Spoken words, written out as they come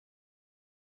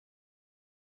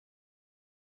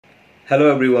Hello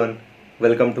everyone,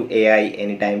 welcome to AI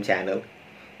Anytime channel.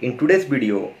 In today's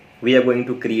video, we are going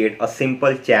to create a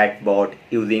simple chatbot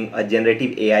using a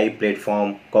generative AI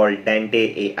platform called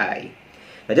Dante AI.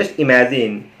 Now just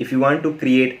imagine if you want to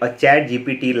create a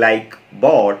ChatGPT like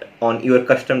bot on your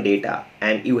custom data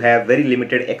and you have very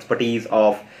limited expertise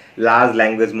of large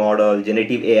language model,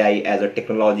 generative AI as a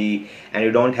technology, and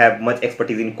you don't have much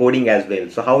expertise in coding as well.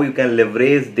 So how you can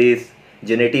leverage this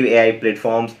generative AI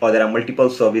platforms, or there are multiple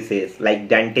services like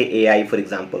Dante AI, for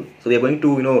example. So we are going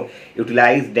to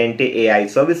utilize Dante AI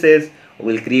services.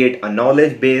 We'll create a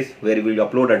knowledge base where we'll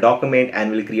upload a document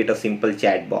and we'll create a simple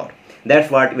chatbot.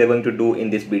 That's what we're going to do in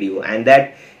this video. And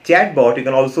that chatbot, you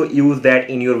can also use that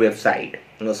in your website.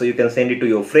 So you can send it to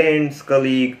your friends,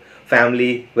 colleague,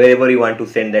 family, wherever you want to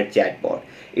send that chatbot.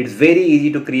 It's very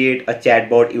easy to create a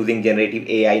chatbot using generative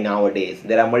AI nowadays.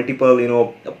 There are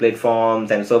multiple platforms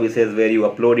and services where you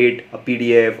upload it, a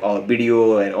PDF or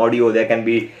video and audio. There can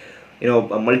be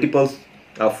a multiple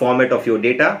format of your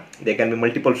data. There can be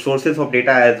multiple sources of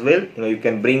data as well. You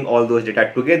can bring all those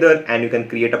data together and you can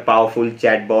create a powerful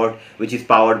chatbot which is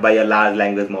powered by a large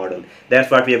language model. That's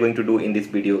what we are going to do in this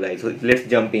video, guys. So let's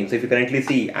jump in. So if you currently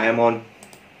see, I am on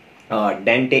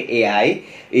Dante AI.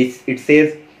 It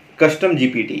says custom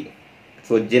GPT,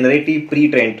 so generative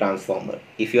pre-trained transformer.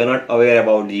 If you are not aware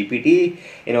about GPT,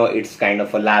 it's kind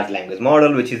of a large language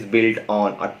model which is built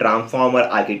on a transformer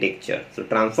architecture. So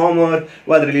transformer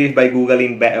was released by Google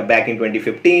back in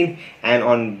 2015,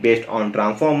 and based on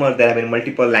transformer there have been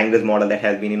multiple language model that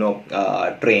has been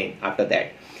trained after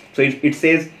that. So it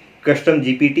says custom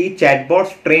GPT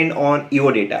chatbots trained on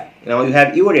your data. Now you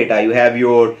have your data, you have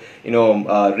your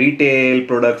retail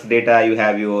products data, you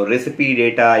have your recipe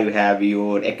data, you have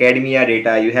your academia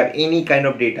data, you have any kind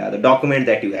of data, the document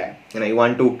that you have, you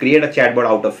want to create a chatbot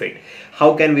out of it.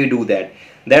 How can we do that?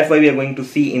 That's why we are going to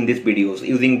see in this video. So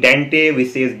using Dante, which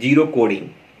says zero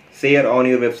coding, share on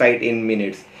your website in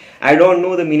minutes. I don't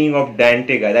know the meaning of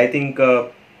Dante, guys. I think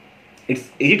is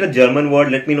it a German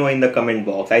word? Let me know in the comment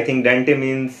box. I think Dante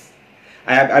means,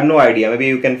 I have no idea. Maybe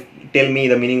you can tell me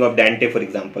the meaning of Dante, for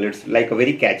example. It's like a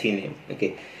very catchy name.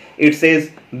 Okay. It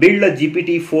says build a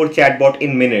GPT-4 chatbot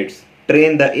in minutes.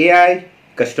 Train the AI,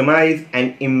 customize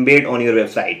and embed on your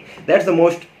website. That's the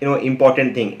most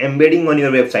important thing. Embedding on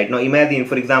your website. Now imagine,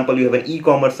 for example, you have an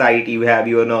e-commerce site, you have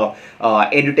your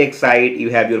edutech site, you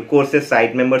have your courses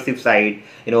site, membership site,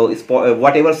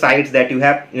 whatever sites that you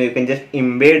have, you can just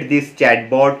embed this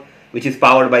chatbot which is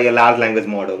powered by a large language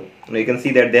model. You can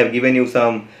see that they have given you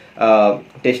some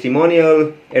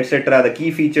testimonial, etc. The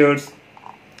key features: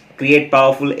 create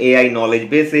powerful AI knowledge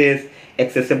bases,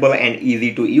 accessible and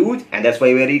easy to use. And that's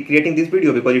why we are creating this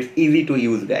video, because it's easy to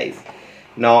use, guys.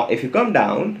 Now if you come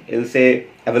down, it will say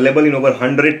available in over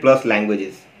 100+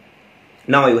 languages.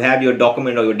 Now you have your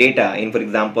document or your data in, for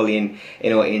example, in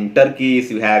Turkish,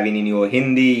 you have in your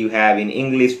Hindi, you have in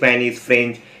English, Spanish,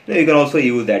 French. You can also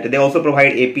use that. They also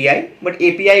provide API, but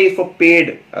API is for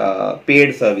paid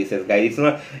services, guys. It's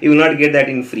not, you will not get that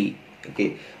in free.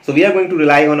 Okay, so we are going to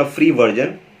rely on a free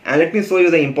version. And let me show you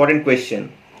the important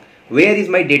question: where is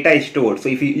my data stored? So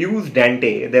if you use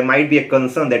Dante, there might be a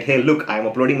concern that, hey, look, I am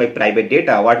uploading my private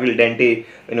data. What will Dante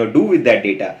do with that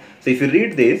data? So if you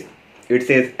read this, it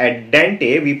says at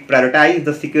Dante we prioritize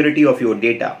the security of your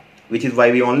data, which is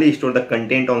why we only store the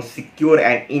content on secure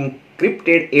and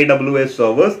encrypted AWS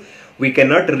servers. We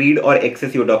cannot read or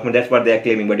access your document. That's what they are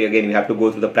claiming. But again, you have to go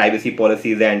through the privacy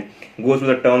policies and go through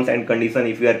the terms and conditions.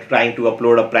 If you are trying to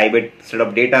upload a private set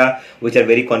of data which are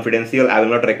very confidential, I will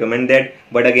not recommend that.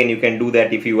 But again, you can do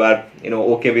that if you are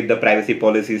okay with the privacy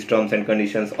policies, terms and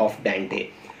conditions of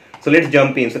Dante. So let's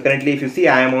jump in. So currently, if you see,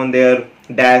 I am on their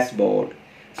dashboard.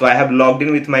 So I have logged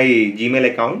in with my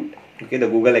Gmail account. Okay, the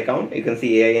Google account. You can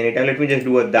see AI Anytime. Let me just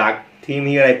do a dark theme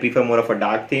here. I prefer more of a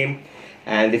dark theme,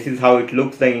 and this is how it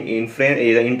looks. The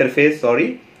interface.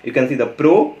 Sorry, you can see the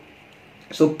Pro.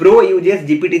 So Pro uses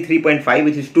GPT 3.5,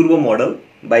 which is turbo model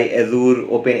by Azure,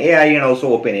 OpenAI, and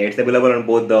also OpenAI. It's available on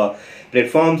both the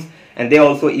platforms, and they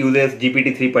also uses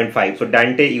GPT 3.5. So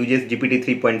Dante uses GPT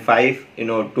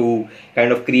 3.5, to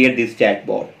kind of create this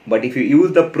chatbot. But if you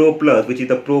use the Pro Plus, which is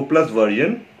the Pro Plus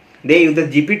version, they use the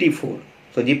GPT-4.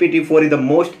 So GPT-4 is the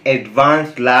most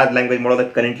advanced large language model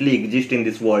that currently exists in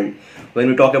this world. When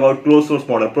we talk about closed source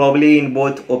model, probably in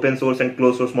both open source and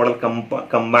closed source model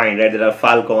combined, right? There are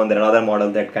Falcon, there are other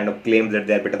models that kind of claims that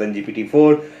they are better than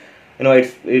GPT-4.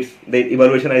 It's the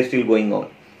evaluation is still going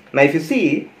on. Now if you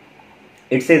see,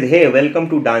 it says, hey, welcome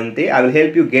to Dante. I will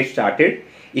help you get started.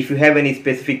 If you have any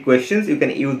specific questions, you can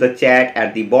use the chat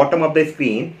at the bottom of the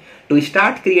screen To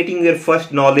start creating your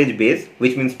first knowledge base,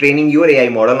 which means training your AI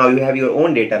model, now you have your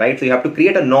own data, right? So you have to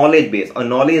create a knowledge base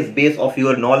of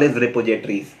your knowledge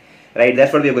repositories, right?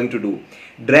 That's what we are going to do.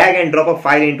 Drag and drop a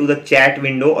file into the chat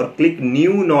window or click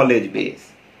new knowledge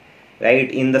base, right,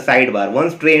 in the sidebar.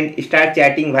 Once trained, start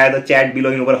chatting via the chat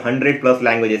below in over 100 plus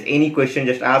languages. Any question,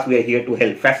 just ask. We are here to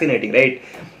help. Fascinating, right?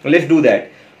 Let's do that.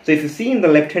 So if you see in the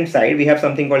left hand side, we have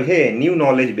something called, hey, new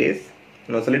knowledge base.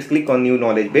 So let's click on new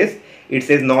knowledge base. It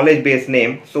says knowledge base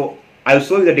name. So I'll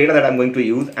show you the data that I'm going to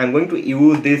use. I'm going to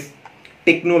use this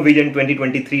TechnoVision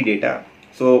 2023 data.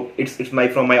 So it's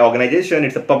from my organization.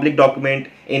 It's a public document.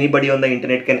 Anybody on the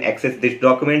internet can access this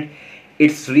document.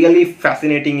 It's really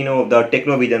fascinating, the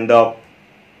TechnoVision,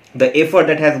 the effort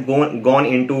that has gone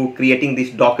into creating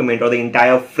this document or the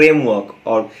entire framework,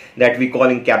 or that we call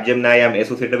in Capgemini. I'm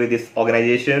associated with this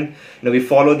organization. We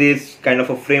follow this kind of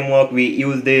a framework. We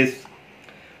use this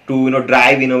to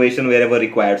drive innovation wherever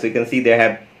required. So you can see they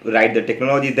have the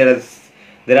technology. There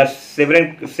are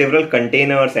several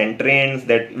containers and trends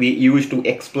that we use to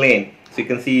explain. So you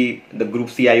can see the group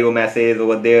CIO message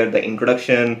over there, the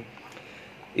introduction.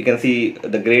 You can see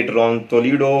the great Ron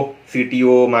Toledo,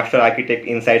 CTO, Master Architect,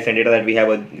 Insights and Data, that we have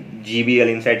a GBL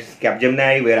Insights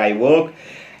Capgemini where I work,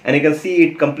 and you can see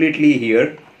it completely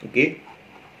here. Okay,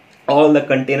 all the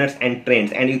containers and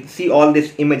trends, and you see all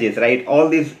these images, right? All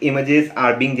these images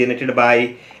are being generated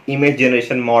by image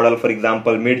generation model, for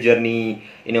example, Midjourney,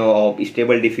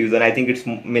 Stable Diffusion. I think it's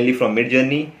mainly from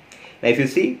Midjourney. Now, if you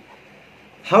see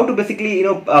how to basically,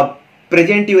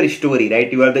 present your story,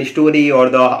 right? You are the story, or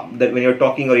that when you're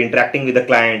talking or interacting with the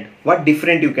client, what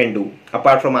different you can do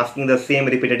apart from asking the same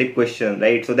repetitive question,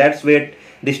 right? So that's where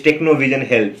this TechnoVision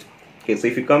helps. Okay, so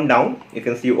if you come down, you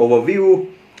can see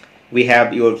overview. We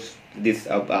have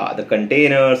the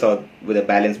containers, or with a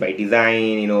balance by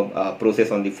design,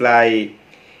 process on the fly,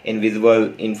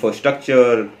 invisible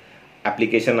infrastructure,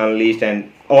 application unleashed, and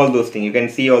all those things. You can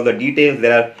see all the details.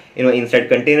 There are, inside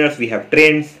containers we have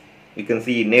trends. You can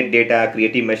see net data,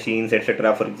 creative machines,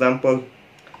 etc. for example.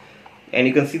 And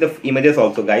you can see the images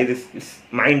also, guys. It's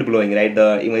mind blowing, right?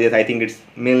 The images, I think it's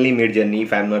mainly Midjourney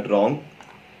if I'm not wrong.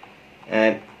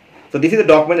 And so this is the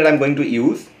document that I'm going to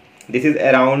use. This is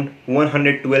around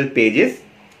 112 pages.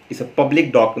 It's a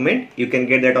public document. You can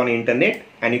get that on internet,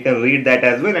 and you can read that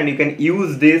as well, and you can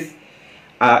use this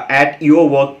at your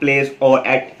workplace, or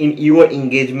in your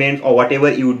engagements, or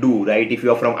whatever you do, right? If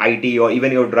you are from IT, or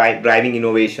even you're driving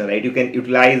innovation, right? You can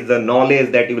utilize the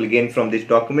knowledge that you will gain from this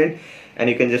document, and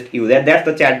you can just use that. That's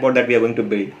the chatbot that we are going to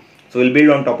build. So we'll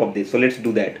build on top of this. So let's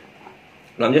do that.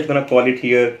 Now I'm just going to call it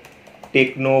here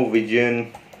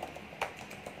TechnoVision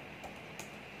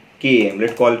KM.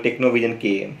 Let's call it TechnoVision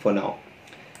KM for now.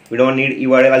 We don't need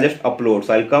URL. I'll just upload.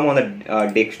 So I'll come on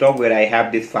the desktop where I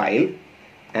have this file,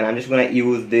 and I'm just going to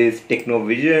use this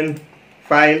TechnoVision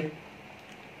file.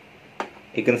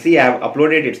 You can see I have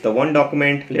uploaded. It's the one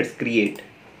document. Let's create.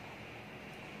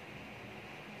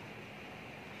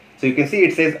 So you can see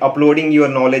it says uploading your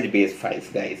knowledge base files,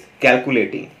 guys.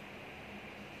 Calculating.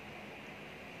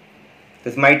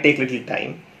 This might take little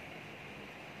time.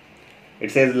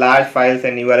 It says large files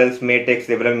and URLs may take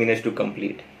several minutes to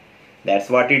complete. That's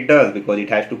what it does, because it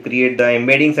has to create the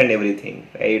embeddings and everything,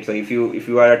 right? So if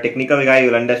you are a technical guy,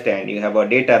 you'll understand. You have a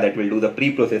data that will do the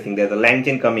pre-processing. There's a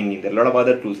LangChain coming in. There are a lot of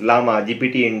other tools, Llama,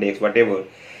 GPT index, whatever.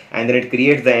 And then it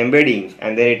creates the embeddings,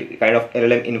 and then it kind of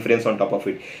LLM inference on top of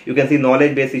it. You can see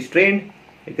knowledge base is trained.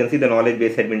 You can see the knowledge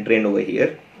base had been trained over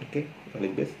here. Okay,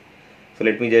 knowledge base. So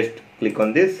let me just click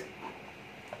on this.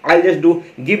 I'll just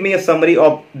give me a summary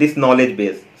of this knowledge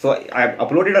base. So I've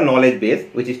uploaded a knowledge base,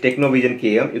 which is TechnoVision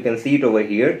KM. You can see it over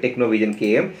here, TechnoVision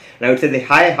KM. Now it says,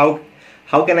 hi,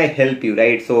 how can I help you,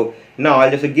 right? So now I'll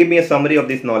just give me a summary of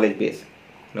this knowledge base.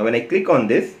 Now when I click on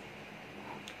this,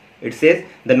 it says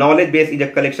the knowledge base is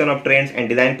a collection of trends and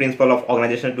design principle of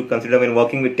organization to consider when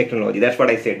working with technology. That's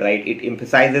what I said, right? It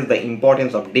emphasizes the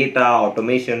importance of data,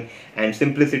 automation, and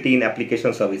simplicity in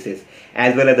application services,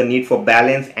 as well as the need for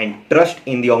balance and trust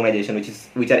in the organization,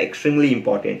 which are extremely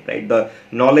important, right? The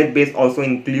knowledge base also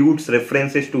includes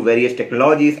references to various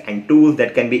technologies and tools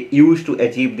that can be used to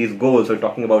achieve these goals. So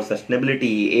talking about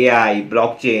sustainability, AI,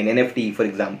 blockchain, NFT, for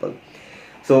example.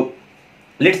 So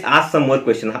let's ask some more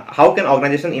questions. How can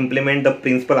organization implement the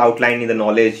principle outlined in the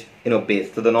knowledge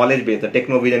base? So the knowledge base, the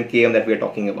TechnoVision KM that we are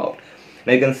talking about.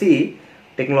 Now you can see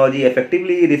technology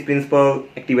effectively, this principle,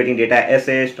 activating data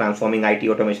assets, transforming IT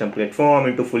automation platform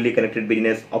into fully connected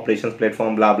business operations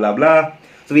platform, blah blah blah.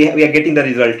 So we are getting the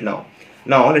result now.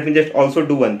 Now let me just also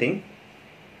do one thing.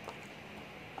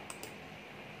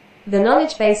 The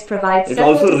knowledge base provides it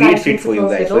also reads it for you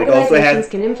guys. So it also has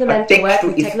a text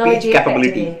to speech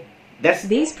capability. That's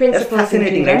These that's principles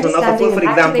fascinating, include right? So now suppose, understanding for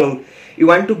and activating. example, you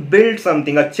want to build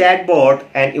something, a chatbot,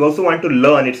 and you also want to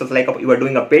learn. It's just like you are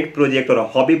doing a pet project or a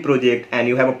hobby project, and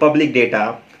you have a public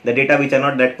data, the data which are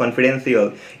not that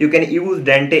confidential. You can use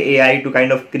Dante AI to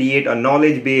kind of create a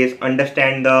knowledge base,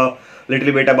 understand the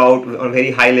little bit about on a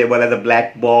very high level as a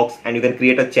black box, and you can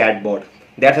create a chatbot.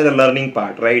 That's the learning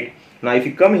part, right? Now, if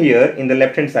you come here in the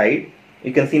left hand side,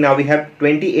 you can see now we have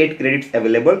 28 credits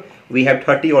available. We have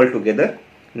 30 altogether.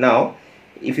 Now,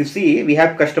 if you see, we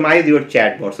have customized your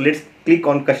chatbot. So let's click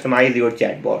on customize your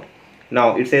chatbot.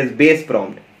 Now it says base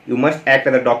prompt. You must act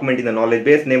as a document in the knowledge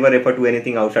base. Never refer to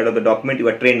anything outside of the document you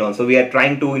are trained on. So we are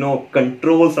trying to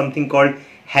control something called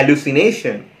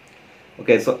hallucination.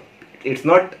 Okay, so it's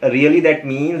not really that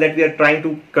means that we are trying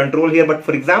to control here. But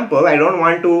for example, I don't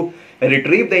want to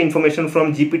retrieve the information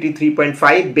from GPT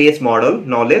 3.5 base model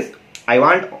knowledge. I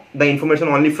want the information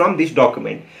only from this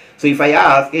document. So if I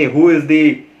ask, hey, who is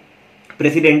the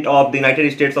President of the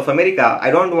United States of America, I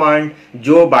don't want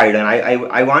Joe Biden.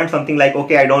 I want something like,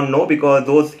 okay, I don't know, because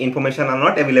those information are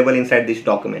not available inside this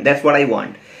document. That's what I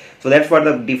want. So that's what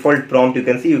the default prompt. You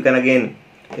can see, you can again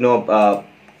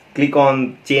click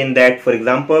on change that. For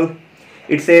example,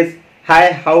 it says,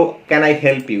 hi, how can I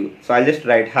help you? So I'll just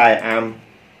write, hi,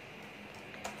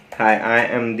 I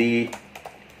am the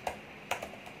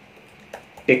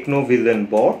Technovision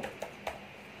bot.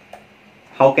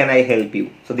 How can I help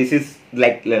you? So this is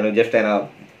like just a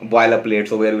boilerplate,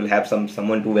 so where we'll have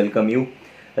someone to welcome you.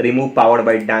 Remove powered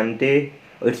by Dante.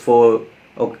 It's for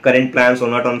current plan, so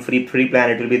not on free plan.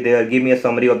 It will be there. Give me a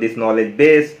summary of this knowledge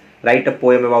base. Write a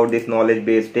poem about this knowledge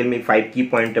base. Tell me 5 key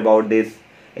points about this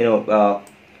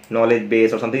knowledge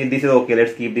base or something. This is okay.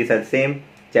 Let's keep this as same.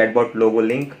 Chatbot logo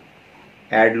link.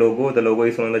 Add logo. The logo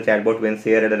is on the chatbot when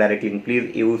shared at a direct link.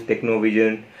 Please use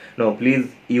Technovision. No, please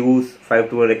use 5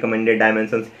 to recommended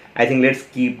dimensions. I think let's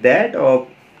keep that, or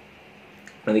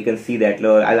we can see that.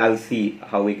 I'll see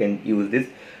how we can use this.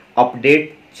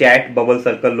 Update chat bubble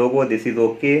circle logo. This is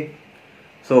okay.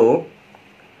 So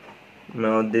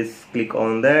now this, click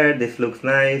on that. This looks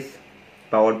nice.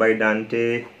 Powered by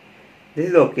Dante. This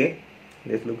is okay.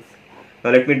 This looks.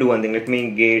 Now let me do one thing. Let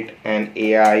me get an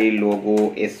AI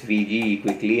logo SVG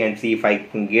quickly and see if I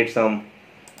can get some.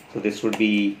 So this would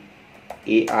be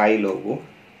AI logo.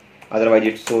 Otherwise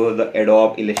it shows the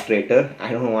Adobe Illustrator.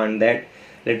 I don't want that.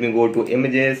 Let me go to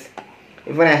images.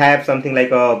 If I have something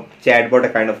like a chatbot, a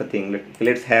kind of a thing,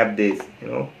 let's have this,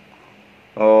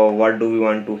 what do we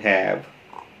want to have?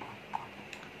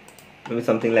 Maybe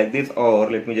something like this, or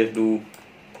let me just do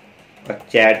a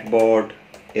chatbot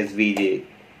SVG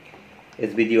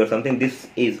or something. This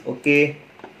is okay.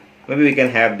 Maybe we can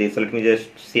have this. So let me just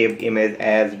save image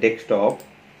as desktop.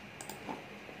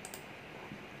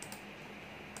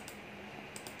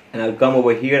 And I'll come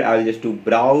over here. I'll just do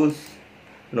browse.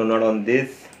 No, not on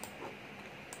this.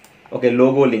 Okay,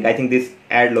 logo link. I think this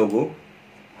add logo.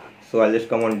 So I'll just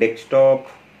come on desktop.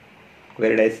 Where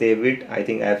did I save it? I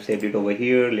think I have saved it over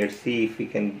here. Let's see if we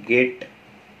can get.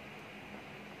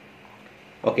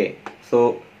 Okay,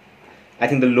 so I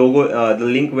think the logo, the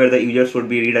link where the user should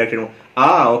be redirected.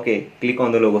 Okay, click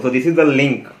on the logo. So this is the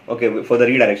link, okay, for the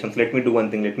redirection. So let me do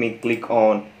one thing. Let me click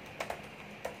on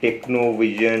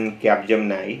Technovision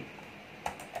Capgemini.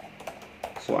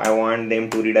 So I want them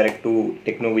to redirect to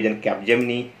Technovision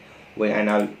Capgemini, and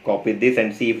I'll copy this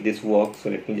and see if this works. So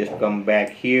let me just come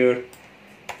back here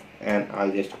and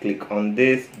I'll just click on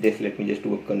this. Let me just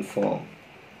do a confirm.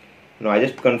 Now I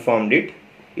just confirmed it.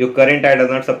 Your current AI does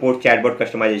not support chatbot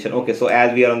customization. Okay, so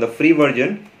as we are on the free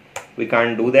version, we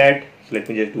can't do that. So let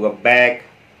me just do a back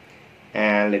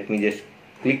and let me just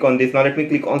click on this. Now let me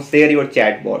click on share your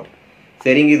chatbot.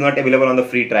 Sharing is not available on the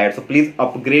free trial, so please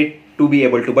upgrade to be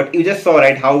able to. But you just saw,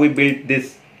 right, how we built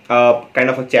this kind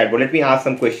of a chatbot. Let me ask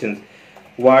some questions.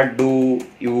 What do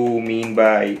you mean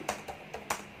by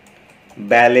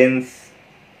balance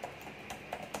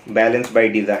by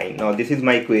design? Now this is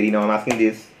my query. Now I'm asking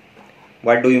this.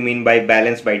 What do you mean by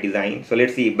balance by design? So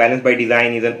let's see. Balance by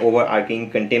design is an overarching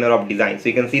container of design. So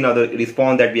you can see now the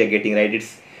response that we are getting, right?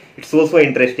 It's so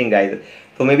interesting, guys.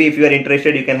 So maybe if you are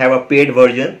interested, you can have a paid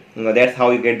version. That's how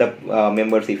you get the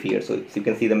membership here. So you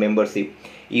can see the membership.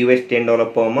 US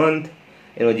 $10 per month.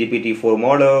 GPT-4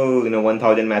 model.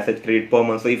 1000 message credit per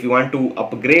month. So if you want to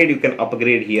upgrade, you can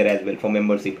upgrade here as well for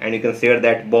membership, and you can share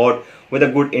that bot with a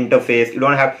good interface. You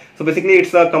don't have. So basically,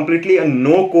 it's a completely a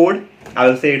no code. I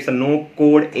will say it's a no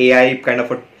code AI kind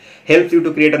of a helps you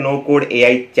to create a no code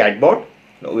AI chatbot.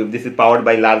 If this is powered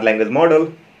by large language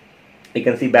model. You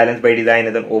can see balance by design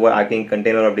as an overarching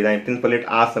container of design principle. It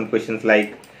asks some questions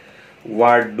like,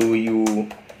 what does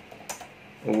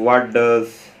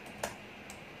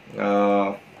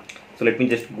So let me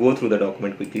just go through the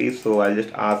document quickly. So I'll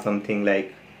just ask something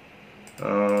like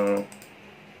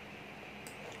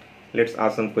let's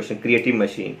ask some question. Creative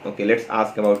machine. Okay, let's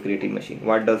ask about creative machine.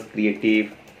 What does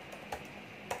creative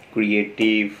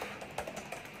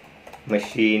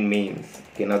machine means?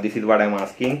 Okay, now this is what I'm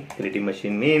asking. Creative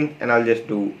machine means, and I'll just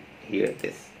do here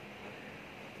this.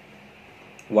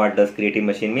 What does creative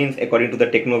machine means? According to the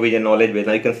technovision knowledge base,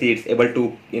 now you can see it's able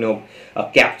to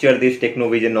capture this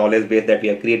technovision knowledge base that we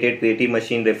have created. Creative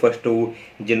machine refers to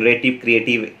generative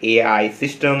creative AI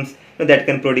systems that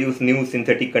can produce new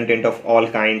synthetic content of all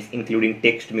kinds, including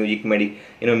text, music,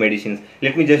 medicines.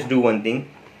 Let me just do one thing.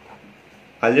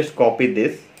 I'll just copy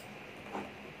this.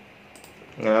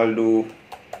 I'll do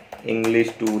English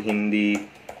to Hindi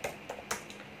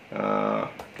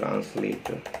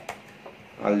translator.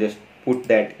 I'll just put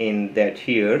that in that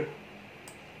here,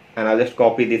 and I'll just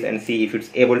copy this and see if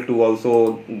it's able to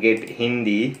also get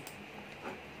Hindi.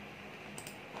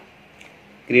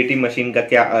 Creative machine का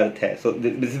क्या अर्थ है? So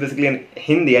this is basically in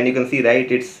Hindi, and you can see,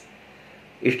 right, it's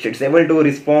able to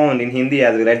respond in Hindi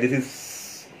as well, right?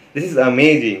 This is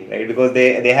amazing, right? Because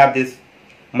they have this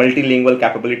multilingual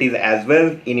capabilities as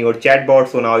well in your chatbot.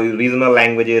 So now your regional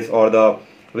languages or the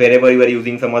wherever you are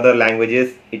using some other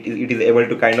languages, it is able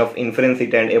to kind of inference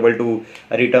it and able to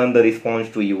return the response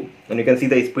to you. And you can see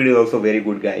the speed is also very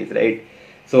good, guys, right?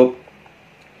 So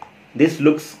this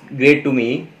looks great to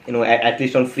me, at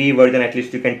least on free version, at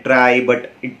least you can try,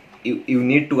 but you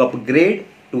need to upgrade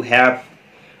to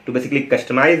basically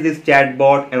customize this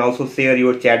chatbot and also share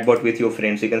your chatbot with your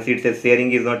friends. So you can see it says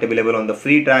sharing is not available on the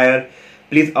free trial.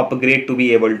 Please upgrade to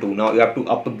be able to. Now you have to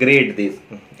upgrade this,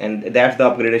 and that's the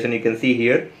upgradation. You can see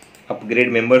here,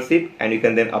 upgrade membership, and you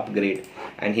can then upgrade.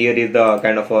 And here is the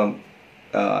kind of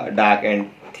a dark end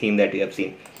theme that you have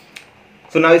seen.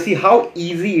 So now you see how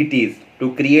easy it is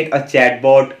to create a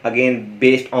chatbot, again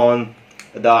based on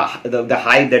the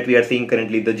hype that we are seeing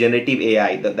currently, the generative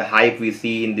AI, the hype we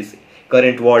see in this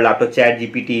current world after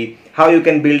ChatGPT. How you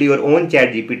can build your own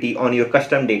ChatGPT on your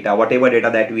custom data, whatever data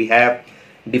that we have.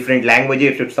 Different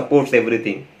languages, it supports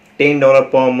everything. $10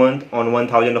 per month on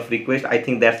 1,000 of requests. I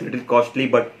think that's a little costly,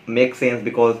 but makes sense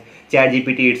because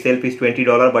ChatGPT itself is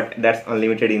 $20, but that's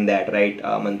unlimited in that, right?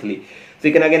 Monthly. So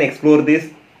you can again explore this.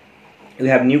 You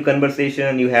have new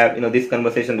conversation. You have this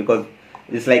conversation because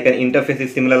it's like an interface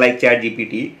is similar like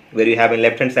ChatGPT, where you have in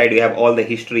left hand side you have all the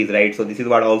histories, right? So this is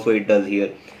what also it does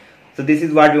here. So this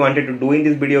is what we wanted to do in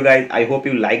this video, guys. I hope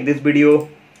you like this video,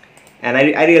 and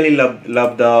I really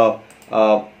love the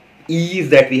ease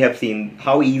that we have seen,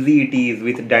 how easy it is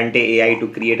with Dante AI to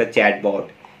create a chatbot.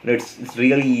 It's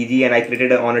really easy, and I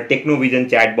created on a Technovision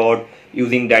chatbot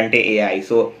using Dante AI.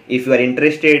 So if you are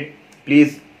interested,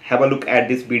 please have a look at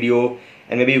this video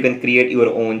and maybe you can create your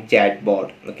own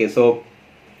chatbot. Okay, so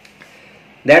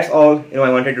that's all I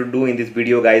wanted to do in this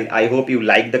video, guys. I hope you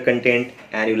like the content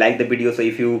and you like the video. So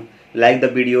if you like the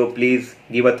video, please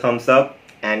give a thumbs up,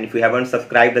 and if you haven't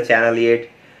subscribed the channel yet,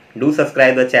 do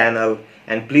subscribe the channel,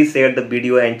 and please share the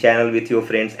video and channel with your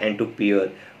friends and to peer.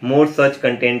 More such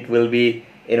content will be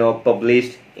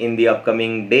published in the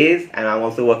upcoming days, and I'm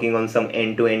also working on some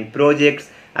end-to-end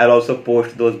projects. I'll also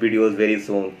post those videos very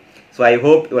soon. So I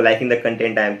hope you're liking the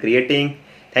content I am creating.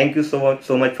 Thank you so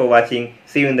much for watching.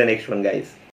 See you in the next one,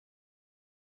 guys.